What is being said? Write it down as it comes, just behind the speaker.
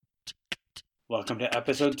Welcome to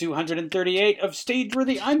episode 238 of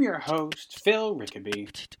Stageworthy. I'm your host, Phil Rickaby.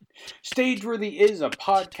 Stageworthy is a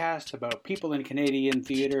podcast about people in Canadian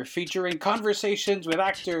theatre featuring conversations with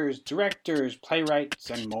actors, directors, playwrights,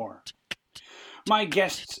 and more. My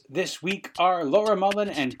guests this week are Laura Mullen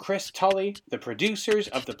and Chris Tully, the producers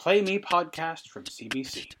of the Play Me podcast from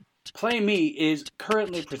CBC. Play Me is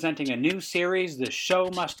currently presenting a new series, The Show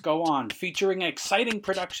Must Go On, featuring exciting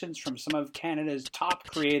productions from some of Canada's top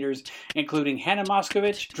creators, including Hannah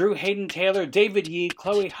Moscovich, Drew Hayden-Taylor, David Yee,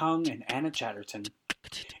 Chloe Hung, and Anna Chatterton.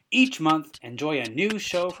 Each month, enjoy a new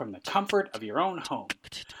show from the comfort of your own home.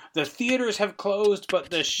 The theaters have closed,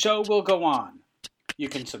 but the show will go on. You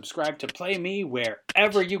can subscribe to Play Me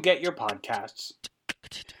wherever you get your podcasts.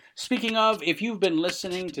 Speaking of, if you've been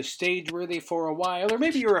listening to Stageworthy for a while, or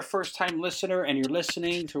maybe you're a first-time listener and you're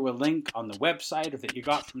listening through a link on the website or that you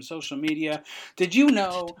got from social media, did you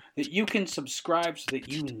know that you can subscribe so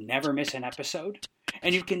that you never miss an episode?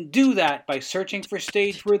 And you can do that by searching for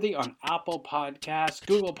Stageworthy on Apple Podcasts,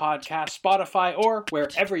 Google Podcasts, Spotify, or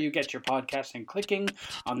wherever you get your podcasts and clicking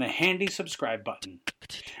on the handy subscribe button.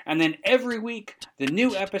 And then every week, the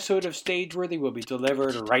new episode of Stageworthy will be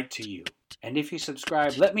delivered right to you. And if you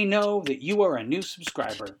subscribe, let me know that you are a new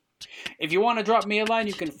subscriber. If you want to drop me a line,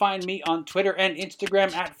 you can find me on Twitter and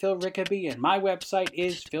Instagram at Phil Rickaby, and my website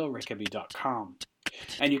is philrickaby.com.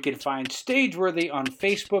 And you can find Stageworthy on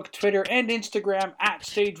Facebook, Twitter, and Instagram at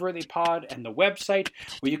StageworthyPod, and the website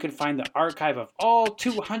where you can find the archive of all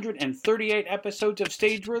 238 episodes of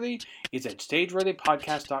Stageworthy is at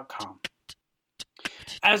StageworthyPodcast.com.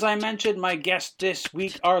 As I mentioned, my guests this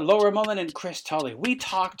week are Laura Mullen and Chris Tully. We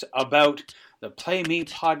talked about the Play Me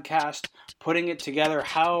podcast, putting it together,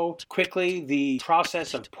 how quickly the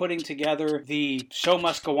process of putting together The Show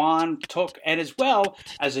Must Go On took, and as well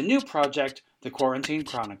as a new project, The Quarantine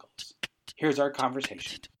Chronicles. Here's our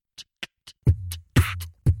conversation.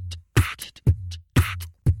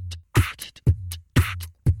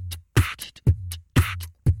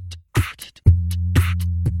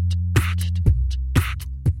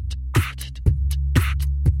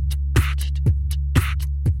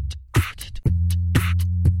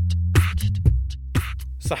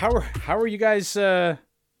 So how are you guys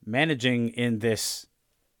managing in this?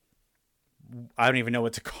 I don't even know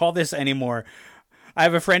what to call this anymore. I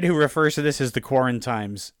have a friend who refers to this as the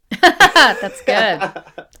quarantimes. That's good.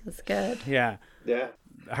 That's good. Yeah. Yeah.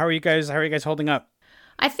 How are you guys holding up?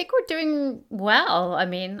 I think we're doing well. I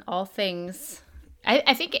mean, all things.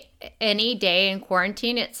 I think any day in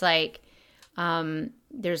quarantine, it's like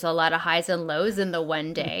there's a lot of highs and lows in the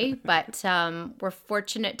one day, but we're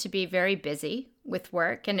fortunate to be very busy with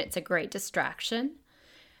work, and it's a great distraction.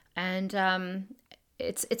 And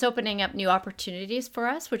it's opening up new opportunities for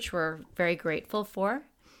us, which we're very grateful for.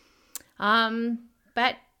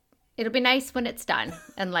 But it'll be nice when it's done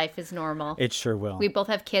and life is normal. It sure will. We both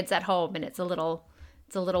have kids at home, and it's a little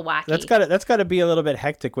wacky. That's got to be a little bit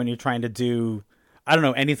hectic when you're trying to do, I don't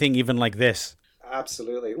know, anything even like this.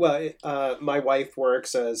 Absolutely. Well, my wife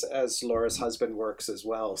works as Laura's husband works as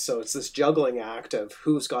well. So it's this juggling act of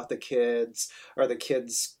who's got the kids. Are the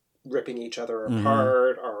kids ripping each other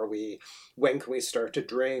apart? Are we? When can we start to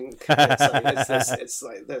drink? It's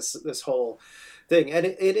like this whole thing, and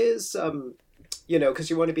it is because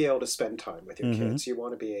you want to be able to spend time with your kids. You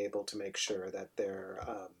want to be able to make sure that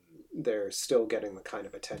they're still getting the kind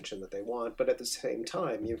of attention that they want, but at the same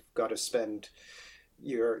time, you've got to spend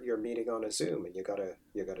your meeting on a Zoom, and you gotta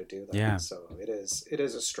do that. Yeah. So it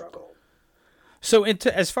is a struggle. So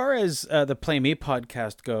as far as the Play Me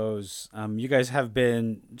podcast goes, you guys have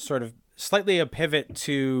been sort of slightly a pivot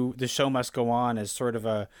to The Show Must Go On as sort of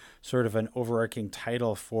an overarching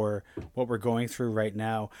title for what we're going through right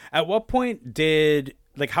now. At what point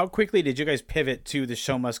how quickly did you guys pivot to The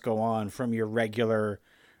Show Must Go On from your regular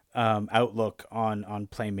outlook on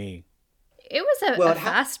Play Me? It was a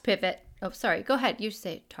fast pivot. Oh, sorry. Go ahead. You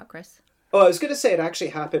talk, Chris. Oh, I was going to say it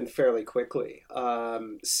actually happened fairly quickly.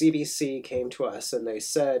 CBC came to us and they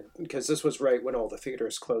said, because this was right when all the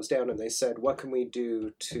theaters closed down, and they said, what can we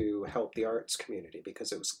do to help the arts community?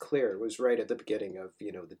 Because it was clear, it was right at the beginning of,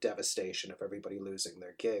 the devastation of everybody losing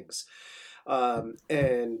their gigs.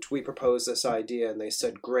 And we proposed this idea, and they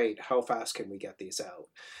said, great, how fast can we get these out?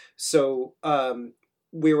 So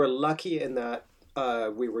we were lucky in that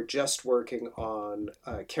we were just working on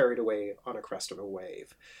Carried Away on a Crest of a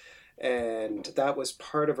Wave. And that was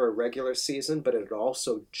part of our regular season, but it had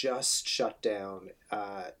also just shut down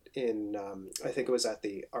in, I think it was at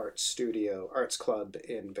the Arts Club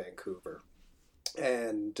in Vancouver.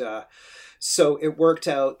 And so it worked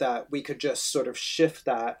out that we could just sort of shift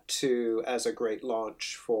that to as a great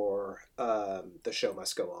launch for The Show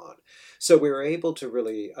Must Go On. So we were able to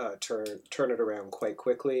really turn it around quite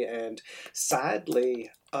quickly. And sadly,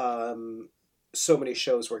 so many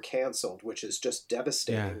shows were canceled, which is just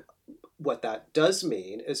devastating. Yeah. What that does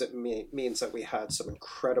mean is it means that we had some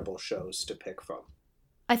incredible shows to pick from.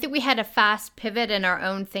 I think we had a fast pivot in our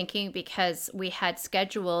own thinking because we had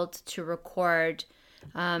scheduled to record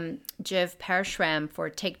Jiv Parashram for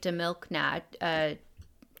Take the Milk Nat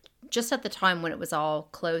just at the time when it was all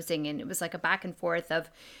closing, and it was like a back and forth of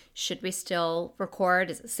should we still record?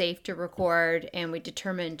 Is it safe to record? And we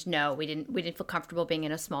determined no, we didn't feel comfortable being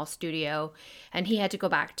in a small studio, and he had to go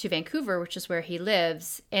back to Vancouver, which is where he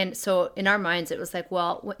lives. And so in our minds, it was like,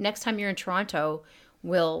 well, next time you're in Toronto,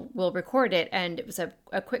 we'll record it. And it was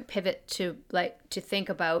a quick pivot to think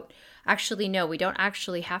about, actually, no, we don't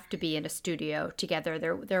actually have to be in a studio together.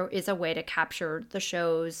 There is a way to capture the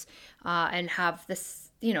shows and have this,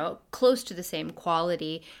 close to the same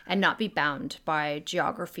quality and not be bound by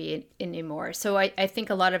geography anymore. So I think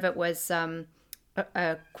a lot of it was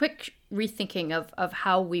a quick rethinking of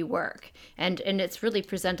how we work, and it's really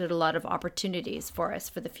presented a lot of opportunities for us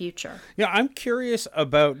for the future. Yeah, I'm curious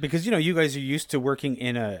about, because you guys are used to working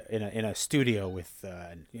in a studio with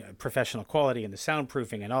professional quality and the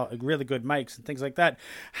soundproofing and all really good mics and things like that.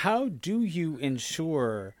 How do you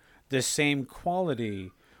ensure the same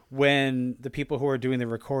quality when the people who are doing the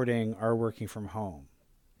recording are working from home?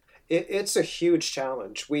 It's a huge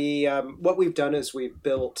challenge. What we've done is we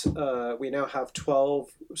now have 12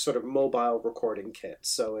 sort of mobile recording kits.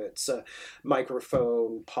 So it's a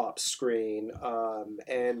microphone, pop screen,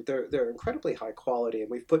 and they're incredibly high quality. And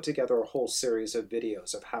we've put together a whole series of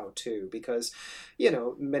videos of how to, because,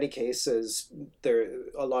 in many cases,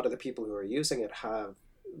 a lot of the people who are using it have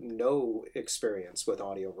no experience with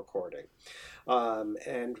audio recording.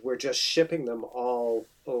 And we're just shipping them all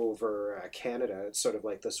over Canada. It's sort of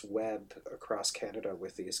like this web across Canada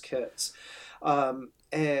with these kits.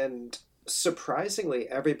 And surprisingly,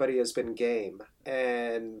 everybody has been game.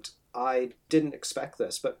 And I didn't expect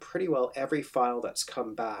this, but pretty well every file that's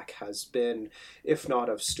come back has been, if not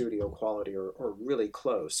of studio quality or really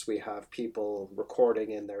close. We have people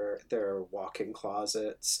recording in their walk-in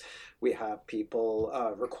closets. We have people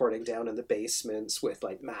recording down in the basements with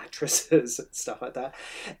like mattresses and stuff like that.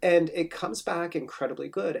 And it comes back incredibly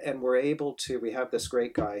good. And we have this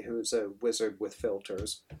great guy who's a wizard with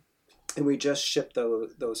filters. And we just ship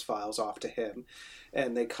those files off to him,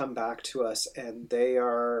 and they come back to us, and they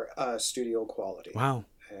are studio quality. Wow.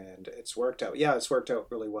 And it's worked out. Yeah, it's worked out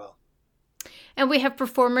really well. And we have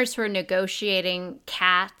performers who are negotiating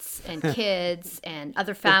cats and kids and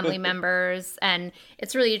other family members. And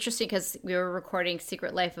it's really interesting because we were recording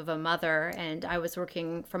Secret Life of a Mother, and I was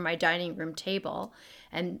working from my dining room table.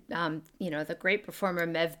 And, the great performer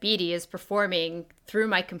Mev Beatty is performing through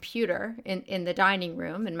my computer in the dining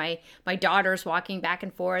room. And my daughter's walking back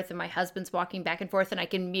and forth, and my husband's walking back and forth, and I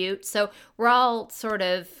can mute. So we're all sort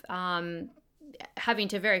of having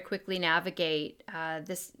to very quickly navigate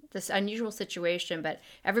this unusual situation, but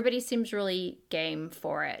everybody seems really game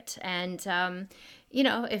for it. And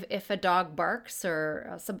if a dog barks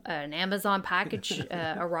or an Amazon package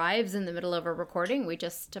arrives in the middle of a recording, we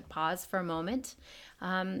just pause for a moment.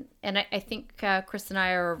 And I think Chris and I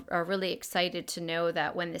are really excited to know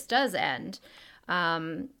that when this does end,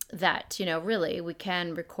 that really we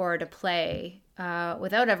can record a play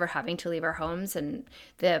without ever having to leave our homes, and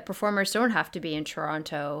the performers don't have to be in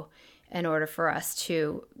Toronto in order for us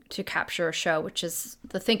to capture a show, which is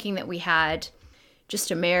the thinking that we had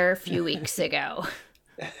just a mere few weeks ago.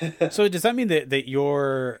 So does that mean that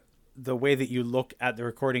the way that you look at the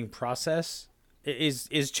recording process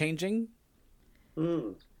is changing?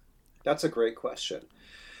 That's a great question.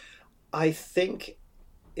 I think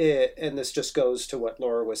and this just goes to what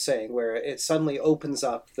Laura was saying, where it suddenly opens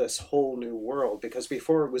up this whole new world, because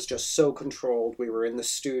before it was just so controlled. We were in the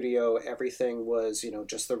studio, everything was,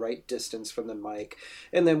 just the right distance from the mic.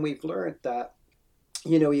 And then we've learned that,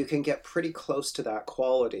 you can get pretty close to that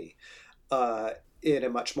quality in a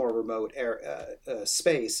much more remote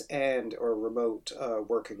space or remote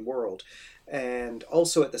working world. And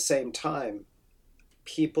also at the same time,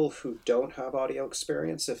 people who don't have audio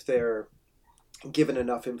experience, if they're given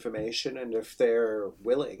enough information and if they're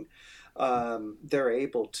willing, they're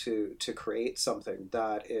able to create something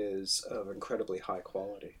that is of incredibly high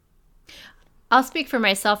quality. I'll speak for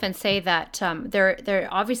myself and say that there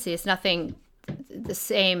obviously is nothing the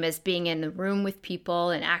same as being in the room with people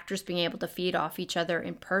and actors being able to feed off each other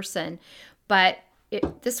in person. But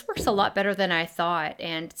this works a lot better than I thought.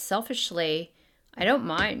 And selfishly, I don't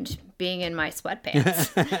mind being in my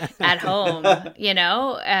sweatpants at home,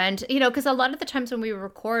 and, because a lot of the times when we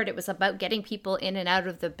record, it was about getting people in and out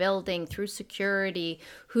of the building through security,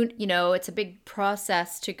 it's a big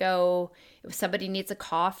process to go, if somebody needs a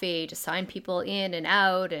coffee, to sign people in and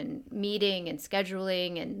out and meeting and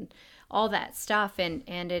scheduling and all that stuff. And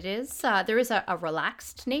it is, there is a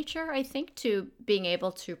relaxed nature, I think, to being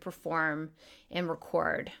able to perform and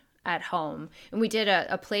record at home. And we did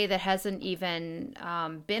a play that hasn't even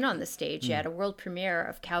been on the stage yet, a world premiere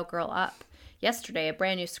of Cowgirl Up yesterday, a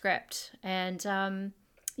brand new script. And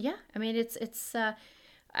it's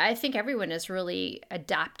I think everyone is really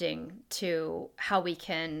adapting to how we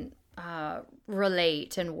can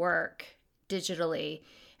relate and work digitally.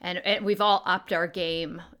 And we've all upped our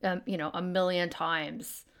game, a million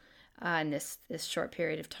times in this short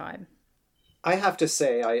period of time. I have to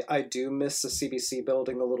say, I do miss the CBC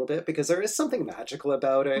building a little bit, because there is something magical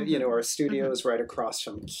about it. Mm-hmm. Our studio is right across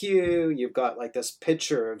from Q. You've got like this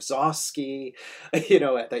picture of Zosky,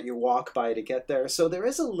 that you walk by to get there. So there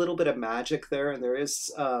is a little bit of magic there. And there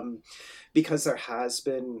is, because there has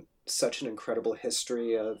been such an incredible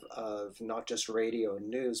history of not just radio and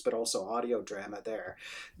news, but also audio drama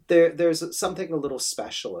there's something a little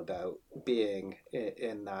special about being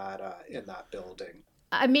in that building.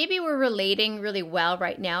 Maybe we're relating really well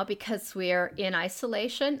right now because we're in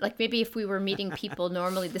isolation. Like maybe if we were meeting people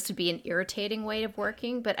normally, this would be an irritating way of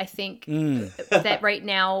working. But I think that right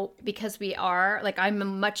now, because we are, like,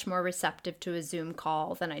 I'm much more receptive to a Zoom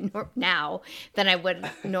call than I would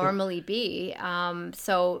normally be.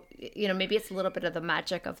 So, maybe it's a little bit of the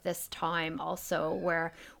magic of this time also,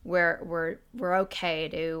 where we're okay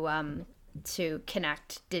to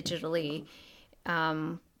connect digitally.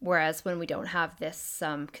 Whereas when we don't have this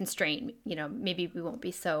constraint, maybe we won't be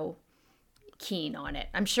so keen on it.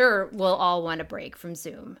 I'm sure we'll all want a break from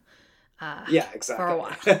Zoom. Yeah, exactly. For a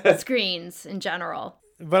while. Screens in general.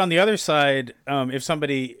 But on the other side, if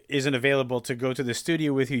somebody isn't available to go to the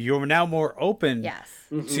studio with you, you're now more open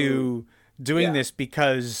to doing this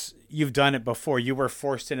because you've done it before. You were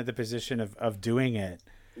forced into the position of doing it.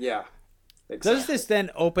 Yeah, exactly. Does this then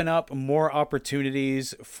open up more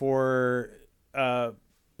opportunities for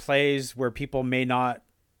plays where you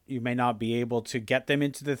may not be able to get them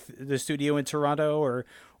into the studio in Toronto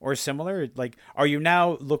or similar? Like, are you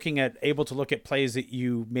now able to look at plays that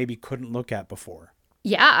you maybe couldn't look at before?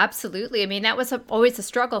 Yeah, absolutely. I mean, that was always a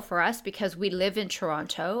struggle for us because we live in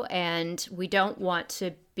Toronto and we don't want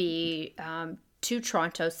to be too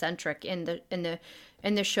Toronto centric in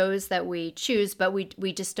the shows that we choose, but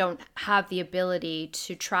we just don't have the ability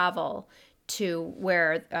to travel to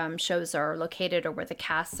where shows are located or where the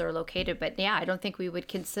casts are located. But yeah, I don't think we would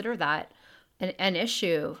consider that an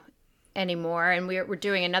issue anymore. And we're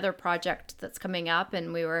doing another project that's coming up,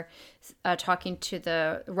 and we were talking to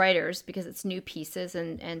the writers because it's new pieces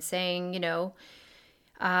and saying,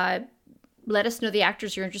 let us know the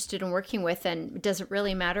actors you're interested in working with, and it doesn't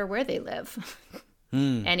really matter where they live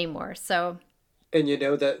anymore. So. And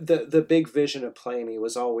the big vision of Play Me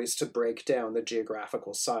was always to break down the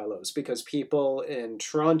geographical silos, because people in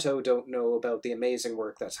Toronto don't know about the amazing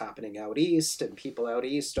work that's happening out east, and people out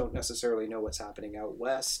east don't necessarily know what's happening out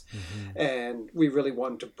west. Mm-hmm. And we really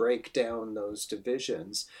wanted to break down those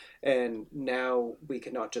divisions. And now we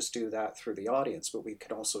can not just do that through the audience, but we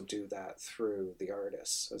can also do that through the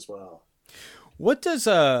artists as well. What does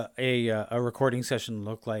a recording session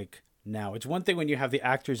look like now? It's one thing when you have the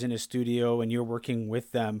actors in a studio and you're working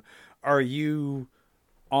with them. Are you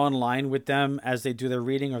online with them as they do their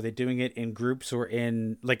reading? Are they doing it in groups or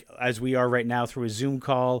in, like, as we are right now, through a Zoom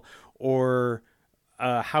call? Or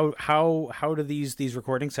how do these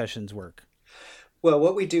recording sessions work? Well,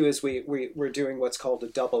 what we do is we're doing what's called a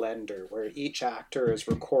double ender, where each actor is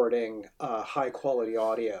recording high quality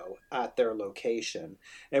audio at their location,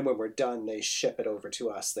 and when we're done, they ship it over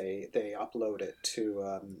to us. They upload it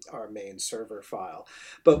to our main server file.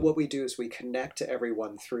 But what we do is we connect to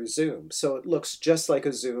everyone through Zoom, so it looks just like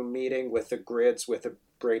a Zoom meeting with the grids, with a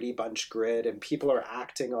Brady Bunch grid, and people are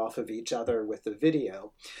acting off of each other with the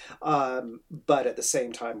video, but at the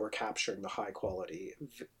same time we're capturing the high quality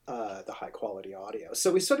audio.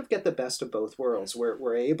 So we sort of get the best of both worlds.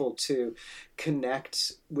 We're able to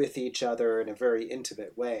connect with each other in a very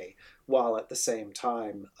intimate way, while at the same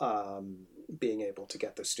time being able to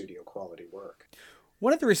get the studio quality work.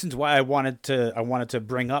 One of the reasons why I wanted to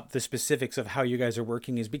bring up the specifics of how you guys are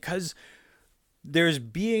working is because there's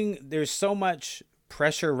so much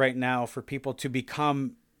pressure right now for people to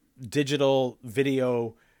become digital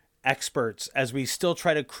video experts as we still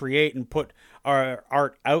try to create and put our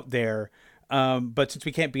art out there. But since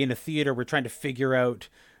we can't be in a theater, we're trying to figure out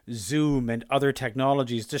Zoom and other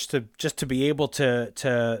technologies just to be able to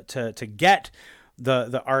get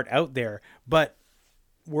the art out there. But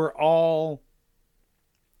we're all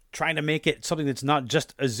trying to make it something that's not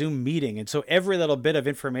just a Zoom meeting. And so every little bit of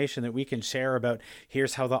information that we can share about,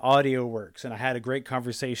 here's how the audio works. And I had a great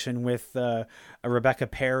conversation with Rebecca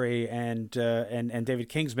Perry and David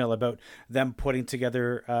Kingsmill about them putting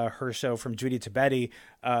together her show From Judy to Betty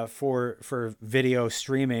for video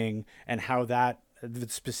streaming and how the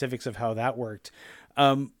specifics of how that worked.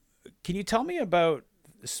 Can you tell me about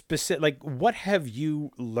what have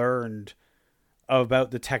you learned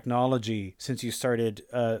about the technology since you started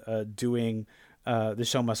doing The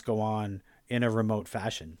Show Must Go On in a remote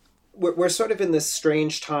fashion? We're sort of in this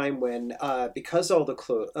strange time when, because all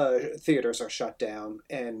the theaters are shut down,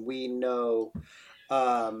 and we know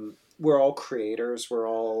we're all creators, we're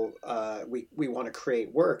all we want to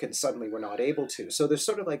create work, and suddenly we're not able to. So there's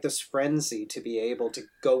sort of like this frenzy to be able to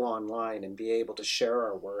go online and be able to share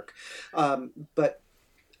our work. But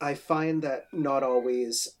I find that not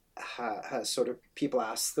always has sort of people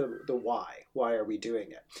ask the why are we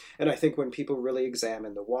doing it? And I think when people really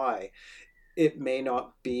examine the why, it may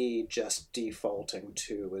not be just defaulting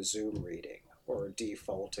to a Zoom reading or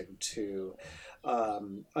defaulting to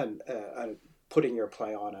putting your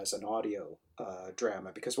play on as an audio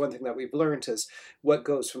drama, because one thing that we've learned is what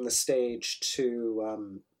goes from the stage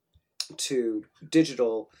to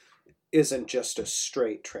digital isn't just a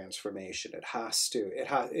straight transformation.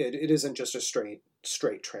 It isn't just a straight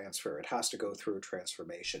transfer. It has to go through a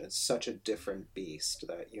transformation. It's such a different beast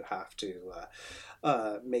that you have to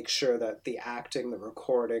make sure that the acting, the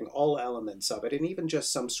recording, all elements of it, and even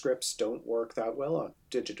just some scripts don't work that well on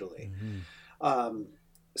digitally. Mm-hmm.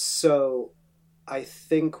 So I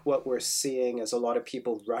think what we're seeing is a lot of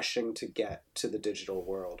people rushing to get to the digital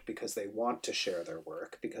world because they want to share their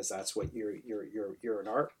work, because that's what you're an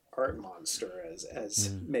art monster, as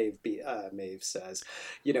Maeve says.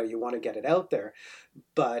 You want to get it out there,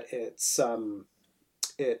 but it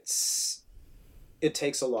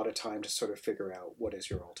takes a lot of time to sort of figure out what is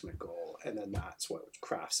your ultimate goal, and then that's what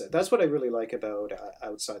crafts it. That's what I really like about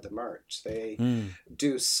Outside the March. They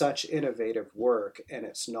do such innovative work, and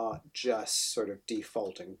it's not just sort of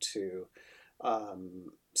defaulting to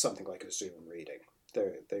something like a Zoom reading.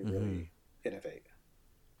 They really innovate.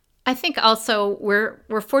 I think also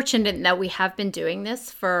we're fortunate in that we have been doing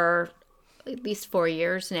this for at least 4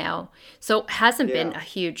 years now, so it hasn't been a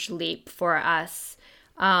huge leap for us.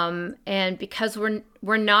 And because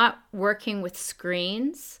we're not working with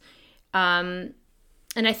screens, and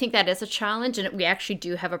I think that is a challenge, and we actually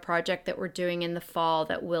do have a project that we're doing in the fall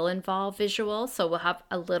that will involve visual, so we'll have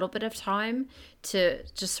a little bit of time to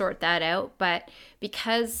just sort that out. But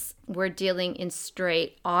because we're dealing in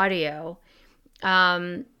straight audio,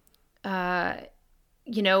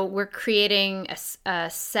 we're creating a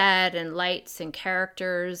set and lights and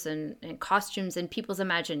characters and costumes in people's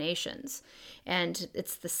imaginations. And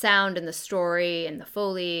it's the sound and the story and the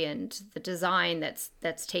Foley and the design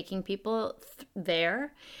that's taking people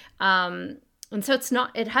there. And so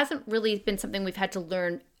it hasn't really been something we've had to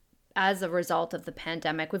learn as a result of the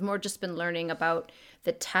pandemic. We've more just been learning about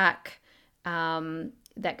the tech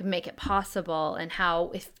that can make it possible, and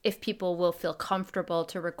how if people will feel comfortable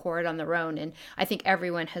to record on their own. And I think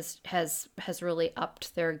everyone has really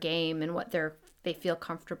upped their game and what they feel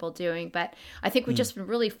comfortable doing. But I think we've just been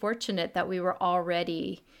really fortunate that we were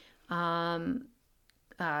already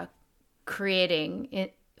creating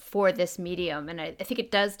it for this medium. And I think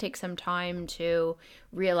it does take some time to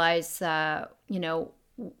realize, how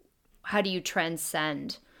do you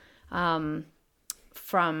transcend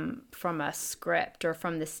from a script or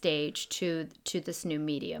from the stage to this new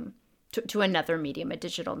medium, to another medium, a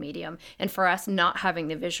digital medium. And for us, not having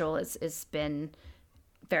the visual has been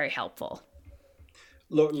very helpful.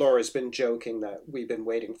 Laura's been joking that we've been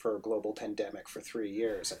waiting for a global pandemic for 3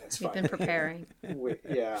 years, and we've been preparing.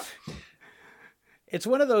 It's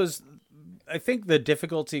one of those. I think the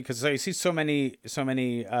difficulty, because I see so many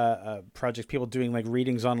projects, people doing like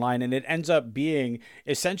readings online, and it ends up being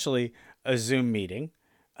essentially a Zoom meeting.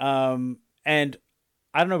 And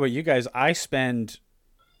I don't know about you guys, I spend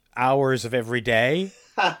hours of every day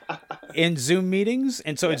in Zoom meetings.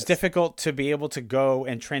 And so It's difficult to be able to go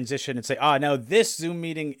and transition and say, now this Zoom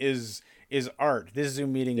meeting is art. This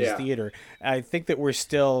Zoom meeting is theater. I think that we're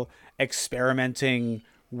still experimenting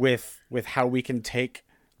with how we can take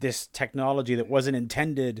this technology that wasn't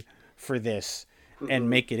intended for this and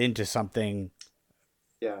make it into something.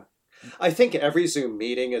 Yeah. I think every Zoom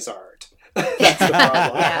meeting is art. That's the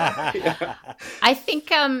problem. I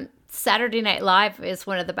think Saturday Night Live is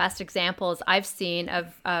one of the best examples I've seen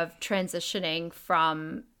of transitioning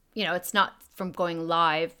from it's not from going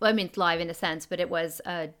live. I mean, it's live in a sense, but it was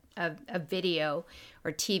a video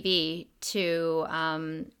or TV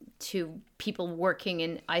to people working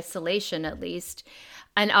in isolation, at least.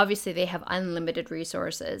 And obviously they have unlimited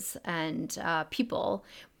resources and people.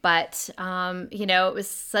 But, it was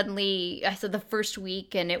suddenly, I said the first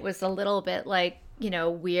week, and it was a little bit like,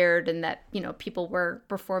 weird, and that, people were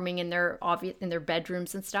performing in their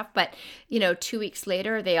bedrooms and stuff. But, 2 weeks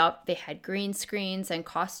later, they had green screens and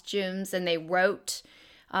costumes, and they wrote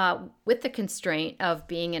with the constraint of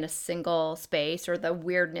being in a single space, or the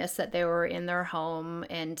weirdness that they were in their home,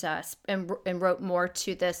 and wrote more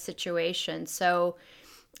to this situation. So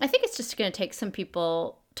I think it's just going to take some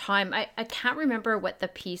people time. I can't remember what the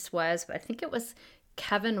piece was, but I think it was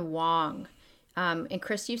Kevin Wong. And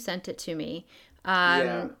Chris, you sent it to me.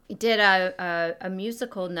 He did a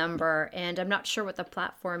musical number, and I'm not sure what the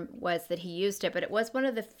platform was that he used it, but it was one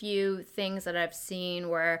of the few things that I've seen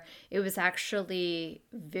where it was actually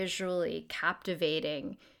visually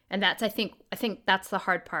captivating. And that's, I think that's the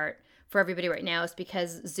hard part for everybody right now, is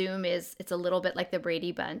because Zoom it's a little bit like the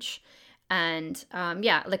Brady Bunch. And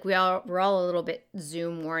like we're all a little bit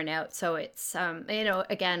Zoom worn out. So it's,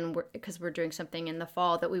 again, because we're doing something in the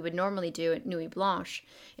fall that we would normally do at Nuit Blanche.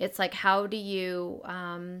 It's like, how do you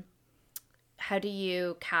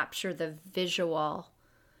capture the visual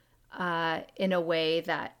in a way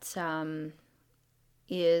that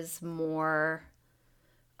is more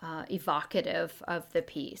evocative of the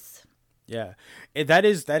piece? Yeah, that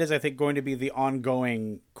is, I think, going to be the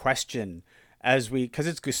ongoing question. Because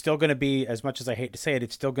it's still going to be, as much as I hate to say it,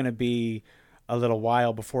 it's still going to be a little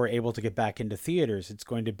while before we're able to get back into theaters. It's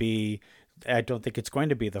going to be, I don't think it's going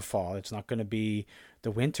to be the fall. It's not going to be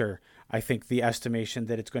the winter. I think the estimation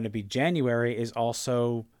that it's going to be January is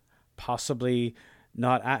also possibly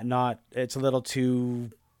not, it's a little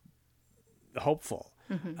too hopeful.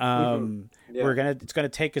 Mm-hmm. It's going to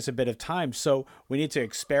take us a bit of time. So we need to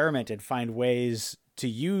experiment and find ways to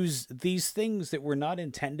use these things that were not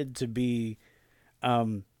intended to be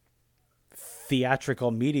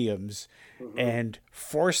theatrical mediums, mm-hmm. and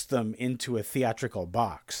force them into a theatrical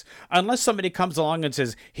box. Unless somebody comes along and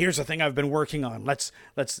says, here's the thing I've been working on. Let's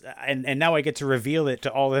and now I get to reveal it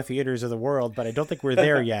to all the theaters of the world, but I don't think we're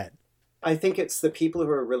there yet. I think it's the people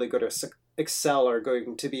who are really good at excel are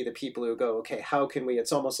going to be the people who go, okay, how can we,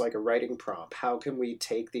 it's almost like a writing prompt. How can we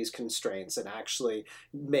take these constraints and actually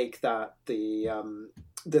make that the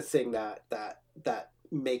thing that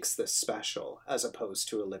makes this special, as opposed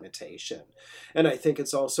to a limitation. And I think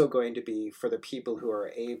it's also going to be for the people who are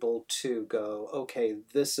able to go, okay,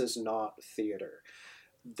 this is not theater.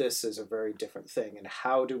 This is a very different thing. And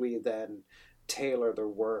how do we then tailor the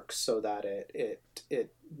work so that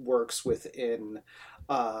it works within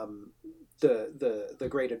the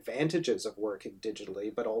great advantages of working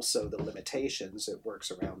digitally, but also the limitations. It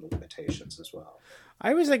works around the limitations as well.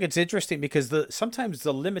 I always think it's interesting because sometimes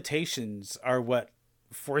the limitations are what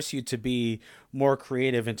force you to be more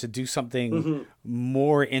creative and to do something mm-hmm.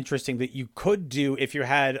 more interesting that you could do if you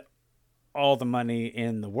had all the money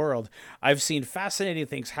in the world. I've seen fascinating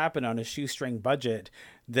things happen on a shoestring budget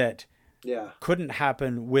that couldn't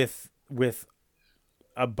happen with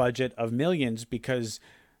a budget of millions, because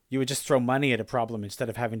you would just throw money at a problem instead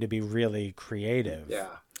of having to be really creative.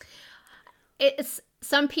 Yeah. It's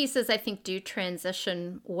some pieces I think do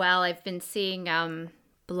transition well. I've been seeing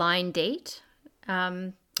Blind Date.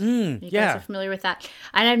 You guys are familiar with that,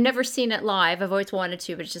 and I've never seen it live. I've always wanted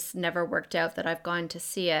to, but it's just never worked out that I've gone to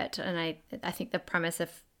see it. And I think the premise,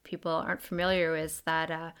 if people aren't familiar, is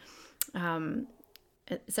that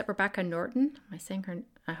is it Rebecca Norton? Am I saying her?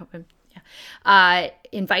 I hope I'm. Yeah.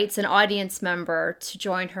 Invites an audience member to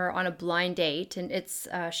join her on a blind date, and it's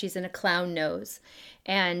she's in a clown nose,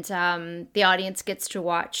 and the audience gets to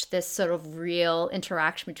watch this sort of real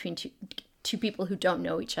interaction between two people who don't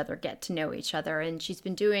know each other get to know each other. And she's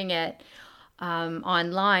been doing it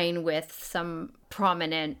online with some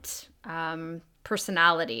prominent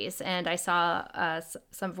personalities. And I saw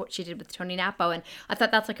some of what she did with Tony Napo, and I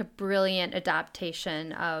thought that's like a brilliant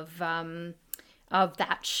adaptation of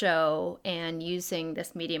that show and using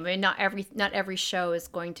this medium. I mean, not every show is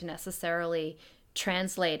going to necessarily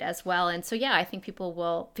translate as well. And so, I think people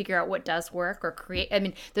will figure out what does work or create. I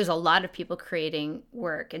mean, there's a lot of people creating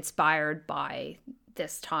work inspired by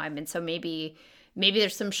this time. And so maybe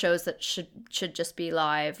there's some shows that should just be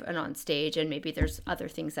live and on stage, and maybe there's other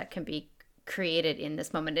things that can be created in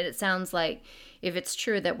this moment. And it sounds like, if it's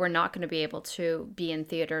true that we're not going to be able to be in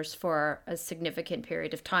theaters for a significant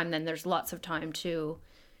period of time, then there's lots of time to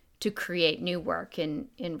create new work in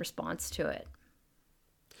response to it.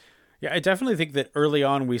 Yeah, I definitely think that early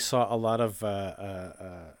on we saw a lot of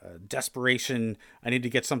desperation. I need to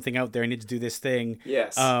get something out there. I need to do this thing.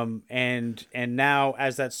 Yes. And now,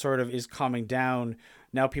 as that sort of is calming down,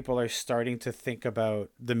 now people are starting to think about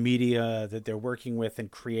the media that they're working with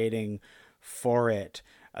and creating for it.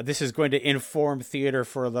 This is going to inform theater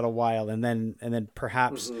for a little while, and then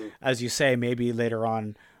perhaps, as you say, maybe later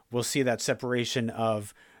on we'll see that separation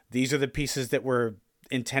of these are the pieces that were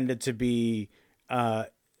intended to be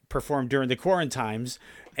performed during the quarantines,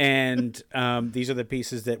 and these are the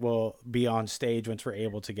pieces that will be on stage once we're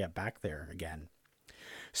able to get back there again.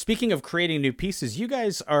 Speaking of creating new pieces, you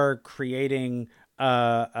guys are creating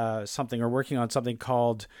something or working on something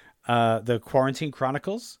called the Quarantine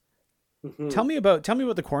Chronicles. Mm-hmm. Tell me about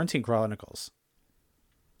the Quarantine Chronicles.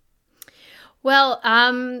 Well,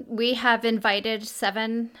 we have invited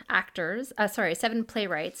seven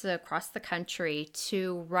playwrights across the country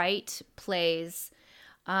to write plays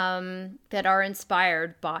that are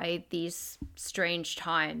inspired by these strange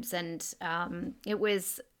times. And it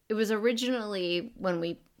was originally, when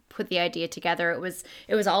we put the idea together, it was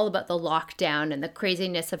all about the lockdown and the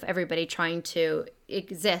craziness of everybody trying to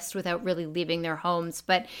exist without really leaving their homes.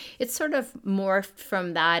 But it's sort of morphed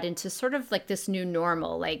from that into sort of like this new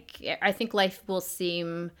normal. Like, I think life will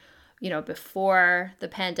seem, before the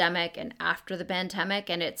pandemic and after the pandemic,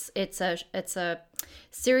 and it's a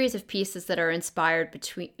series of pieces that are inspired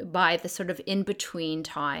by the sort of in between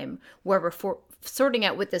time where we're sorting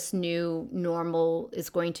out what this new normal is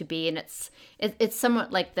going to be, and it's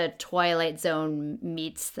somewhat like the Twilight Zone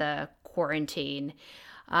meets the quarantine,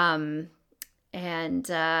 and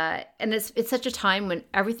it's such a time when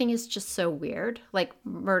everything is just so weird, like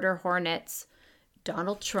murder hornets,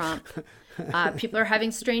 Donald Trump. People are having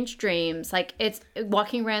strange dreams. Like, it's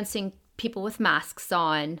walking around seeing people with masks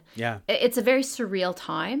on. Yeah. It's a very surreal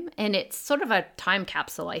time, and it's sort of a time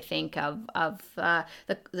capsule, I think, of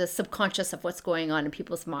the subconscious of what's going on in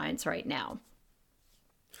people's minds right now.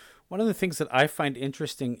 One of the things that I find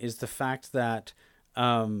interesting is the fact that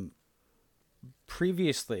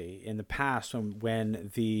previously, in the past,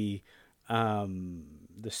 when the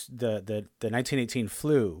 1918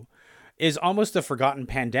 flu is almost a forgotten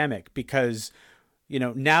pandemic, because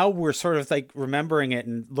now we're sort of like remembering it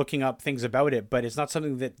and looking up things about it, but it's not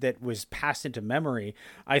something that was passed into memory.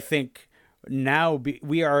 I think now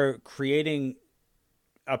we are creating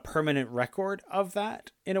a permanent record of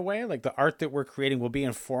that, in a way. Like, the art that we're creating will be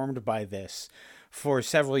informed by this for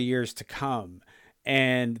several years to come.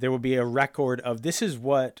 And there will be a record of, this is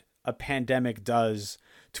what a pandemic does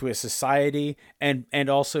to a society and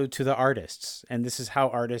also to the artists. And this is how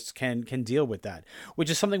artists can deal with that, which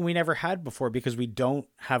is something we never had before, because we don't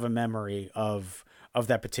have a memory of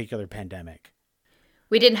that particular pandemic.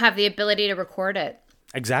 We didn't have the ability to record it.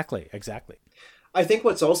 Exactly. I think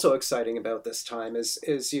what's also exciting about this time is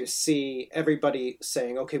you see everybody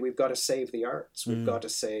saying, okay, we've got to save the arts. We've got to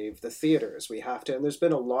save the theaters. We have to. And there's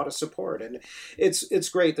been a lot of support. And it's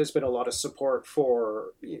great. There's been a lot of support for,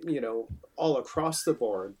 all across the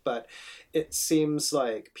board. But it seems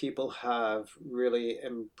like people have really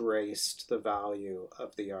embraced the value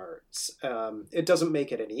of the arts. It doesn't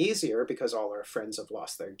make it any easier, because all our friends have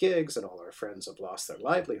lost their gigs and all our friends have lost their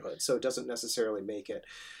livelihood. So it doesn't necessarily make it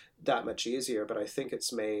that much easier, but I think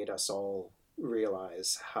it's made us all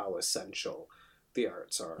realize how essential the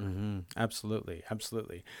arts are. Mm-hmm. Absolutely.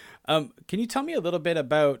 Can you tell me a little bit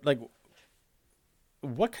about, like,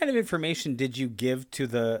 what kind of information did you give to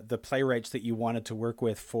the playwrights that you wanted to work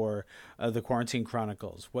with for the Quarantine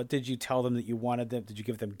Chronicles? What did you tell them that you wanted them? Did you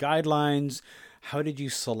give them guidelines? How did you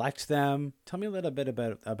select them? Tell me a little bit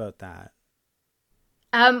about that.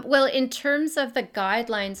 Well, in terms of the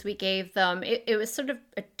guidelines we gave them, it was sort of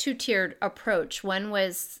a two-tiered approach. One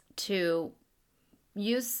was to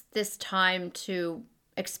use this time to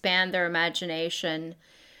expand their imagination,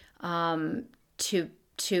 to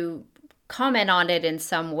comment on it in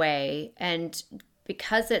some way. And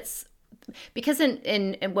because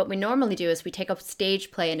in what we normally do is we take a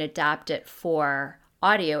stage play and adapt it for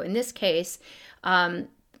audio. In this case,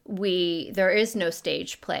 there is no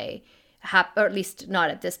stage play. Or at least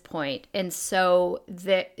not at this point. And so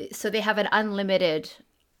they have an unlimited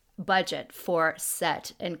budget for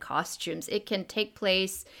set and costumes. It can take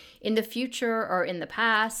place in the future or in the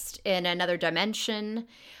past, in another dimension.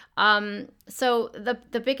 So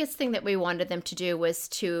the biggest thing that we wanted them to do was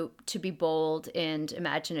to be bold and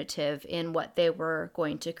imaginative in what they were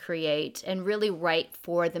going to create, and really write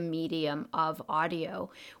for the medium of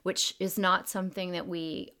audio, which is not something that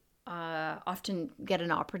we often get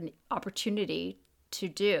an opportunity to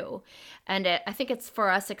do. And I think it's, for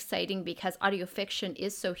us, exciting because audio fiction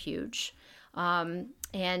is so huge.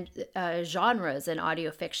 And genres in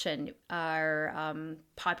audio fiction are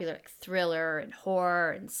popular, like thriller and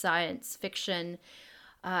horror and science fiction.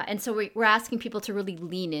 And so we're asking people to really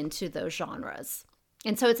lean into those genres.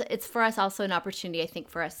 And so it's for us also an opportunity, I think,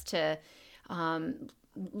 for us to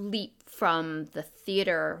leap from the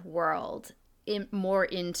theater world more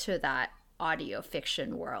into that audio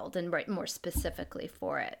fiction world and write more specifically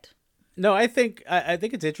for it. No, I think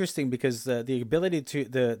it's interesting because the ability to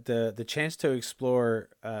the chance to explore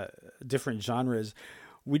different genres,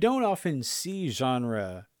 we don't often see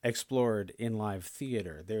genre explored in live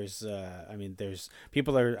theater. There's I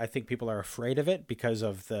think people are afraid of it because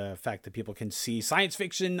of the fact that people can see science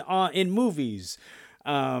fiction in movies.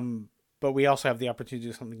 But we also have the opportunity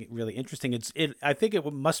to do something really interesting. I think it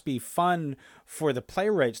must be fun for the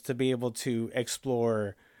playwrights to be able to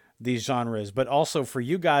explore these genres, but also for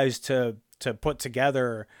you guys to put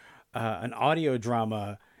together an audio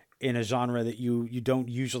drama in a genre that you don't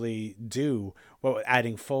usually do. Well,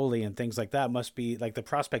 adding Foley and things like that must be like the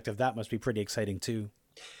prospect of that must be pretty exciting too.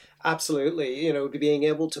 Absolutely, being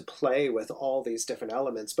able to play with all these different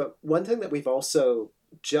elements. But one thing that we've also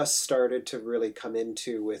just started to really come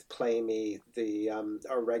into with Play Me,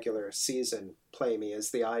 our regular season Play Me,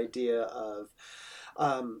 is the idea of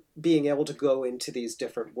being able to go into these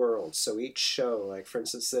different worlds. So each show, like for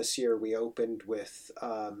instance, this year we opened with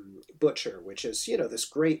Butcher, which is, this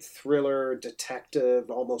great thriller,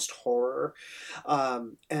 detective, almost horror.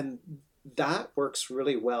 And that works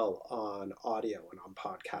really well on audio and on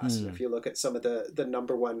podcasts. And if you look at some of the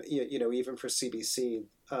number one, even for CBC,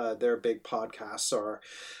 their big podcasts are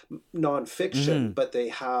nonfiction, but they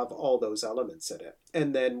have all those elements in it.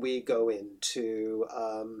 And then we go into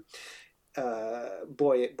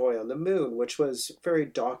Boy on the Moon, which was very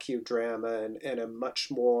docudrama and a much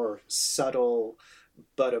more subtle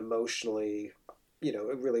but emotionally,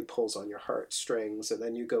 it really pulls on your heartstrings. And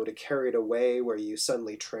then you go to Carried Away, where you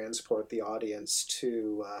suddenly transport the audience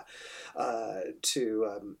to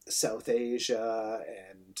South Asia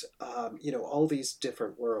and all these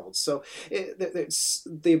different worlds. So it's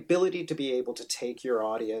the ability to be able to take your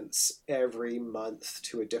audience every month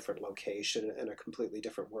to a different location in a completely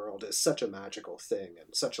different world is such a magical thing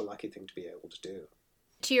and such a lucky thing to be able to do.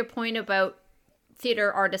 To your point about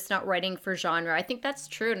theater artists not writing for genre, I think that's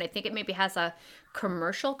true, and I think it maybe has a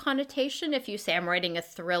commercial connotation. If you say I'm writing a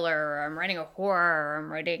thriller, or I'm writing a horror, or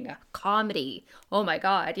I'm writing a comedy, oh my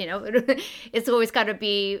god, it's always got to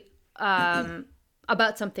be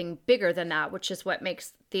about something bigger than that, which is what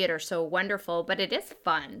makes theater so wonderful. But it is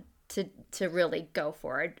fun to really go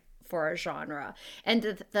for it for a genre. And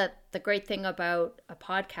the great thing about a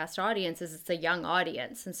podcast audience is it's a young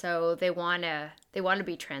audience, and so they want to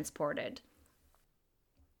be transported.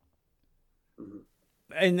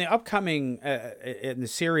 In the upcoming in the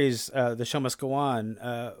series, The Show Must Go On,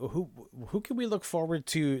 who can we look forward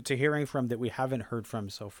to hearing from that we haven't heard from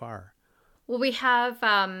so far? Well, we have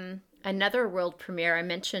another world premiere. I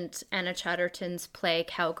mentioned Anna Chatterton's play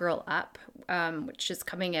Cowgirl Up, which is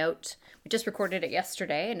coming out. We just recorded it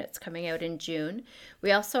yesterday, and it's coming out in June.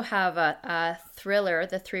 We also have a thriller,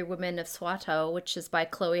 The Three Women of Swatow, which is by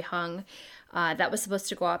Chloe Hung. That was supposed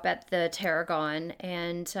to go up at the Tarragon,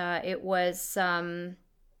 and it was...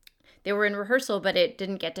 they were in rehearsal, but it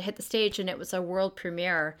didn't get to hit the stage, and it was a world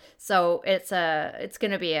premiere. So it's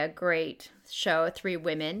going to be a great show. 3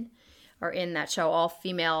 women are in that show, all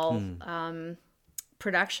female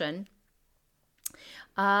production.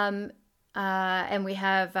 And we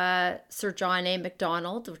have Sir John A.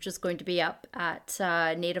 Macdonald, which is going to be up at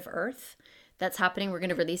Native Earth. That's happening. We're going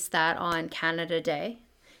to release that on Canada Day.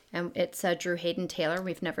 And it's Drew Hayden Taylor.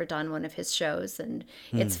 We've never done one of his shows. And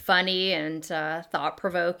it's funny and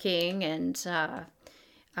thought-provoking and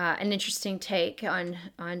an interesting take on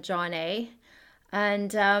John A.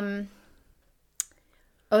 And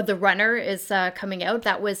The Runner is coming out.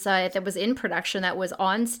 That was in production. That was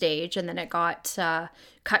on stage. And then it got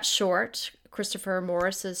cut short. Christopher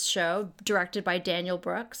Morris's show, directed by Daniel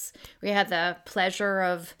Brooks. We had the pleasure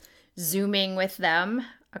of Zooming with them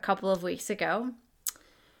a couple of weeks ago.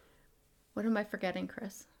 What am I forgetting,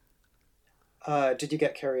 Chris? Did you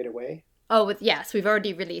get Carried Away? Oh, yes, we've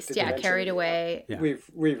already released. Carried Away. Yeah. We've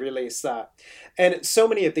released that. And so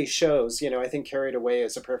many of these shows, I think Carried Away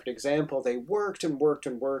is a perfect example. They worked and worked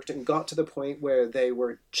and worked and got to the point where they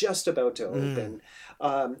were just about to open.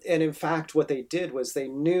 And in fact, what they did was they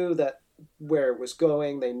knew that where it was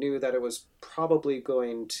going, they knew that it was probably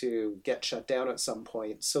going to get shut down at some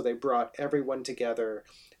point. So they brought everyone together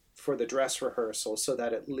for the dress rehearsal so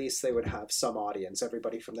that at least they would have some audience,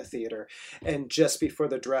 everybody from the theater. And just before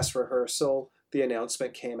the dress rehearsal, the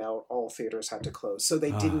announcement came out, all theaters had to close. So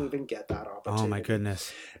they didn't even get that opportunity. Oh my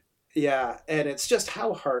goodness. Yeah. And it's just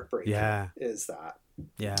how heartbreaking Yeah. is that?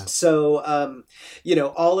 Yeah. So,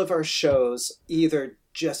 all of our shows either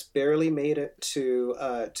just barely made it to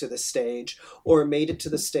the stage, or made it to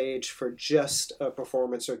the stage for just a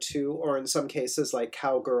performance or two, or in some cases like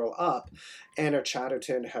Cowgirl Up, Anna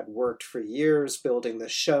Chatterton had worked for years building the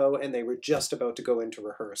show, and they were just about to go into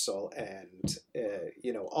rehearsal, and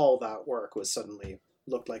all that work was suddenly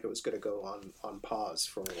looked like it was going to go on pause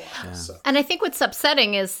for a while. Yeah. So. And I think what's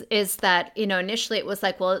upsetting is that, initially it was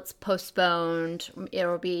like, well, it's postponed,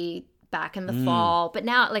 it'll be back in the fall, but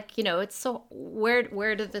now, like, it's so,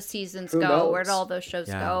 where do the seasons Who go? knows? Where do all those shows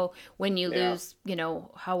Yeah. go when you lose,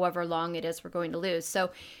 however long it is we're going to lose? So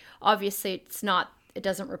obviously it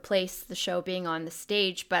doesn't replace the show being on the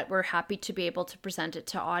stage, but we're happy to be able to present it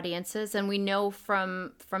to audiences. And we know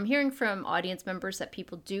from hearing from audience members that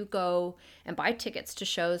people do go and buy tickets to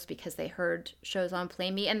shows because they heard shows on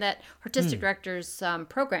Play Me, and that artistic directors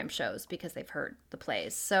program shows because they've heard the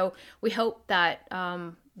plays. So we hope that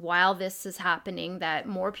while this is happening, that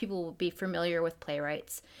more people will be familiar with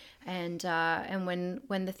playwrights, and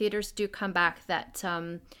when the theaters do come back, that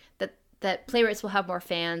that playwrights will have more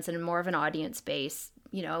fans and more of an audience base.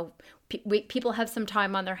 People have some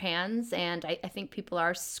time on their hands, and I think people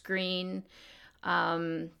are screen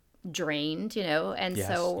drained, and Yes,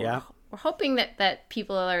 so yeah. we're hoping that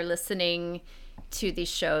people are listening to these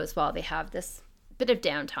shows while they have this bit of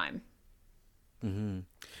downtime.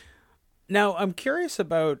 Now, I'm curious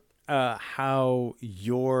about how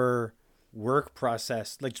your work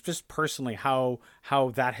process, like just personally, how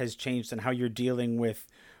that has changed and how you're dealing with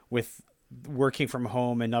working from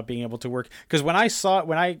home and not being able to work. Because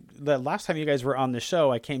the last time you guys were on the show,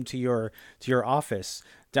 I came to your office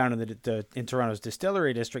down in Toronto's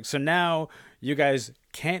Distillery District. So now you guys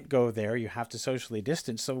can't go there. You have to socially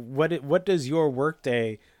distance. So what does your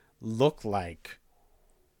workday look like?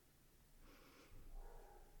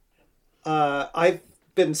 I've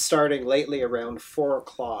been starting lately around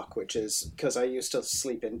 4:00, which is because I used to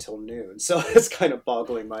sleep until noon, so it's kind of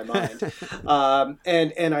boggling my mind.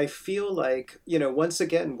 And I feel like, once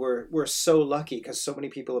again, we're so lucky because so many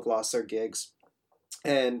people have lost their gigs,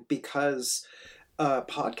 and because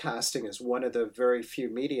podcasting is one of the very few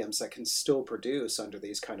mediums that can still produce under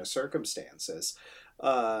these kind of circumstances.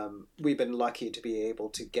 We've been lucky to be able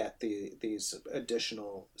to get these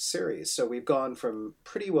additional series. So we've gone from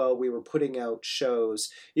we were putting out shows,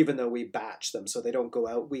 even though we batch them, so they don't go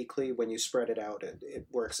out weekly. When you spread it out, it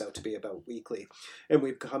works out to be about weekly. And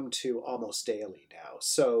we've come to almost daily now.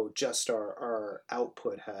 So just our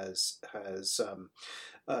output has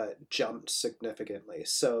jumped significantly.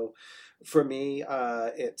 So for me,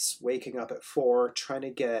 it's waking up at 4, trying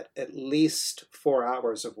to get at least 4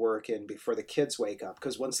 hours of work in before the kids wake up.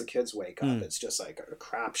 Because once the kids wake up, it's just like a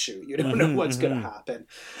crapshoot. You don't know what's going to happen.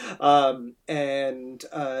 And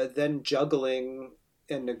then juggling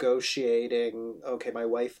and negotiating. Okay, my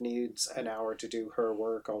wife needs an hour to do her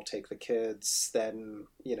work. I'll take the kids. Then,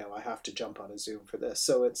 I have to jump on a Zoom for this.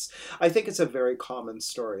 So I think it's a very common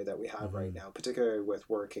story that we have right now, particularly with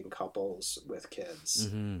working couples with kids.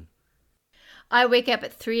 Mm-hmm. I wake up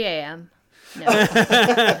at 3 a.m. No,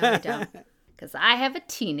 I don't. Because I have a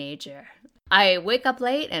teenager. I wake up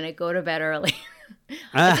late and I go to bed early.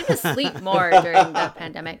 I need to sleep more during the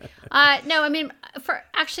pandemic. No, I mean,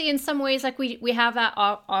 in some ways, like we have that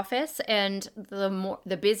office, and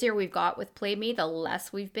the busier we've got with Play Me, the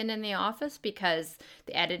less we've been in the office, because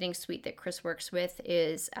the editing suite that Chris works with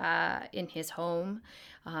is in his home.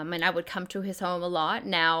 And I would come to his home a lot.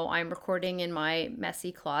 Now I'm recording in my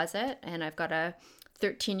messy closet, and I've got a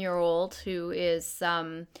 13-year-old who is,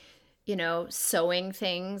 sewing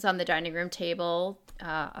things on the dining room table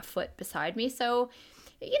a foot beside me. So,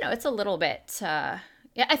 it's a little bit, I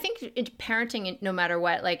think parenting, no matter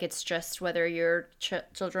what, like, it's just whether your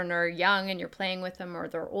children are young and you're playing with them, or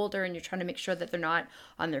they're older and you're trying to make sure that they're not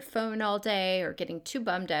on their phone all day or getting too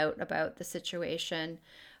bummed out about the situation.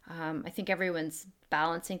 I think everyone's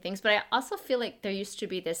balancing things, but I also feel like there used to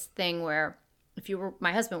be this thing where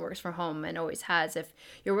my husband works from home and always has, if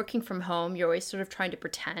you're working from home, you're always sort of trying to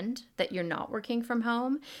pretend that you're not working from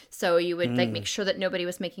home. So you would like make sure that nobody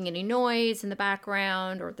was making any noise in the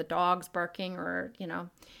background, or the dogs barking, or,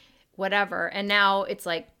 whatever. And now it's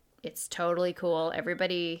like, it's totally cool.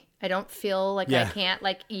 Everybody, I don't feel like I can't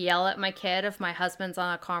like yell at my kid if my husband's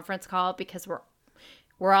on a conference call, because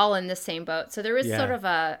we're all in the same boat. So there is sort of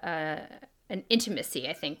an intimacy,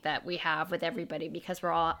 I think, that we have with everybody, because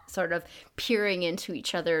we're all sort of peering into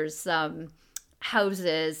each other's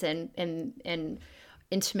houses and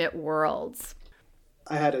intimate worlds.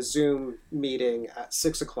 I had a Zoom meeting at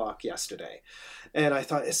 6:00 yesterday, and I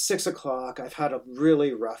thought, it's 6:00. I've had a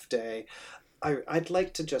really rough day. I'd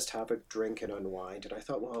like to just have a drink and unwind. And I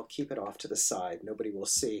thought, well, I'll keep it off to the side. Nobody will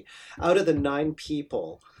see. Out of the 9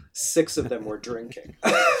 people, 6 of them were drinking.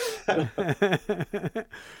 I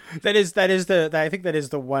think that is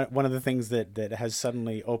the one of the things that has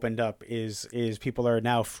suddenly opened up is people are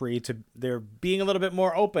now free to, they're being a little bit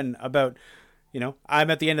more open about,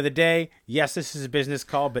 I'm at the end of the day. Yes, this is a business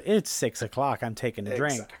call, but it's 6:00. I'm taking a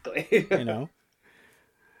drink. Exactly.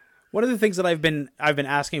 One of the things that I've been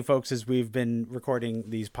asking folks as we've been recording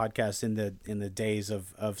these podcasts in the days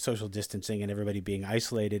of social distancing and everybody being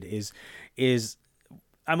isolated is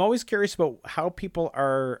I'm always curious about how people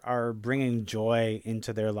are bringing joy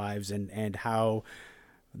into their lives and how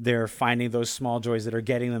they're finding those small joys that are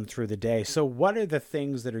getting them through the day. So what are the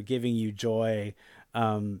things that are giving you joy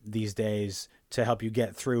these days to help you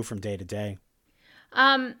get through from day to day?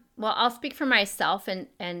 Well, I'll speak for myself and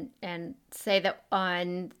say that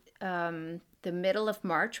on the middle of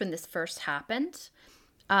March when this first happened,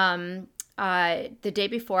 the day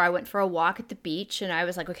before I went for a walk at the beach and I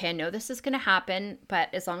was like, okay, I know this is going to happen,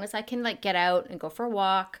 but as long as I can get out and go for a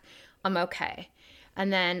walk, I'm okay.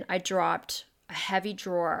 And then I dropped a heavy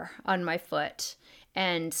drawer on my foot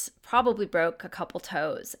and probably broke a couple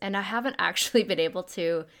toes. And I haven't actually been able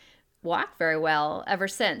to walk very well ever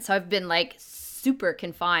since. So I've been super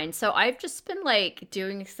confined. So I've just been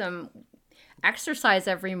doing some exercise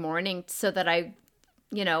every morning so that I,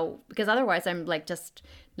 because otherwise I'm just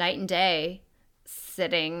night and day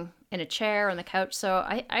sitting in a chair on the couch. So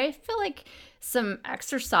I feel like some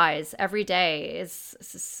exercise every day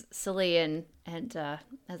is silly and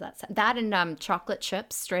as that and chocolate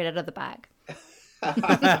chips straight out of the bag.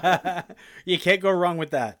 You can't go wrong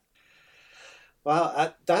with that.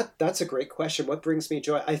 Wow, that's a great question. What brings me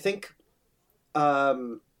joy? I think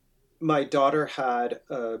my daughter had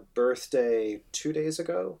a birthday 2 days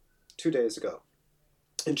ago,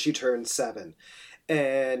 and she turned 7.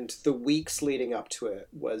 And the weeks leading up to it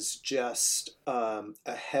was just a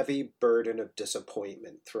heavy burden of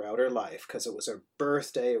disappointment throughout her life, because it was her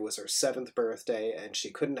birthday, it was her 7th birthday, and she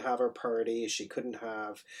couldn't have her party, she couldn't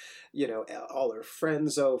have, all her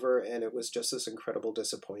friends over, and it was just this incredible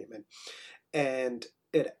disappointment. And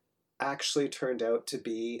it actually turned out to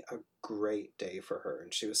be a great day for her,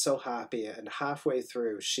 and she was so happy. And halfway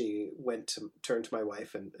through, she turned to my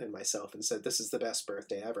wife and myself and said, "This is the best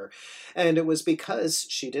birthday ever." And it was because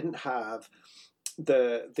she didn't have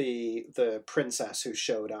the princess who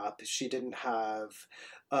showed up. She didn't have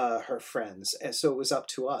her friends, and so it was up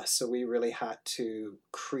to us. So we really had to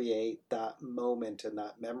create that moment and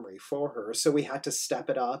that memory for her. So we had to step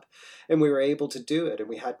it up, and we were able to do it, and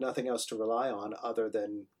we had nothing else to rely on other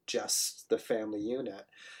than just the family unit.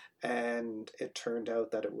 And it turned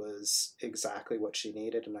out that it was exactly what she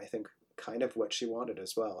needed, and I think kind of what she wanted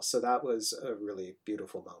as well. So that was a really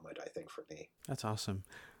beautiful moment, I think, for me. That's awesome.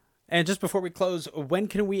 And just before we close, when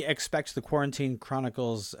can we expect the Quarantine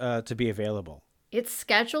Chronicles to be available? It's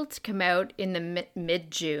scheduled to come out in the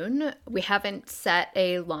mid-June. We haven't set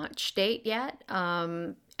a launch date yet.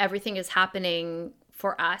 Everything is happening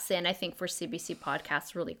for us and I think for CBC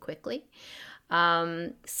Podcasts really quickly.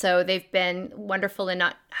 So they've been wonderful in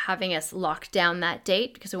not having us lock down that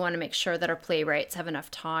date, because we want to make sure that our playwrights have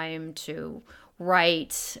enough time to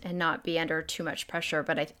write and not be under too much pressure.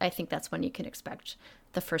 But I think that's when you can expect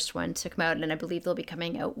the first one to come out, and I believe they'll be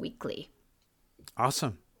coming out weekly.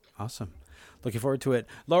 Awesome. Looking forward to it.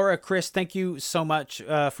 Laura, Chris, thank you so much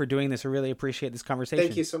for doing this. I really appreciate this conversation.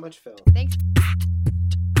 Thank you so much, Phil. Thanks.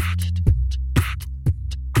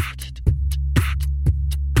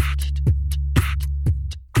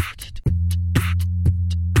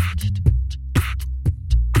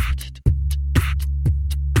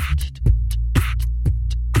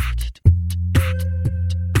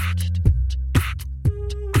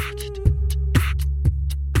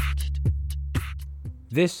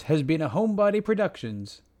 This has been a Homebody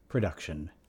Productions production.